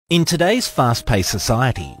In today's fast-paced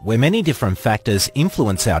society, where many different factors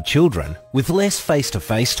influence our children with less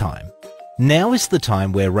face-to-face time, now is the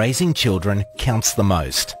time where raising children counts the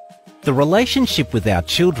most. The relationship with our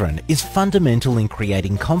children is fundamental in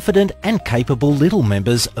creating confident and capable little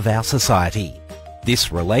members of our society.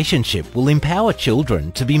 This relationship will empower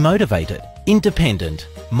children to be motivated, independent,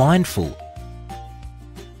 mindful,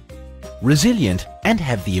 resilient, and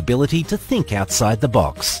have the ability to think outside the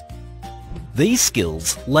box. These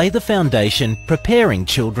skills lay the foundation preparing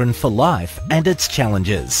children for life and its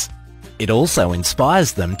challenges. It also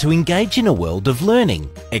inspires them to engage in a world of learning,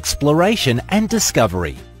 exploration and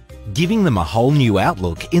discovery, giving them a whole new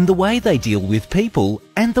outlook in the way they deal with people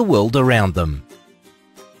and the world around them.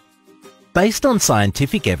 Based on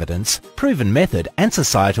scientific evidence, proven method and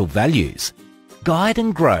societal values, Guide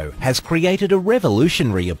and Grow has created a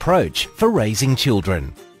revolutionary approach for raising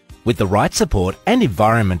children. With the right support and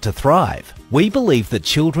environment to thrive, we believe that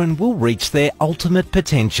children will reach their ultimate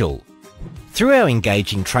potential. Through our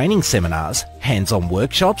engaging training seminars, hands-on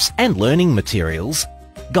workshops and learning materials,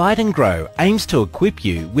 Guide and Grow aims to equip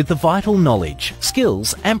you with the vital knowledge,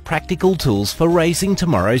 skills and practical tools for raising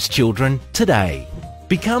tomorrow's children today.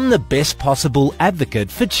 Become the best possible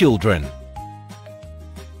advocate for children.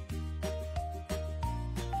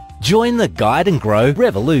 Join the Guide and Grow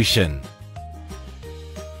revolution.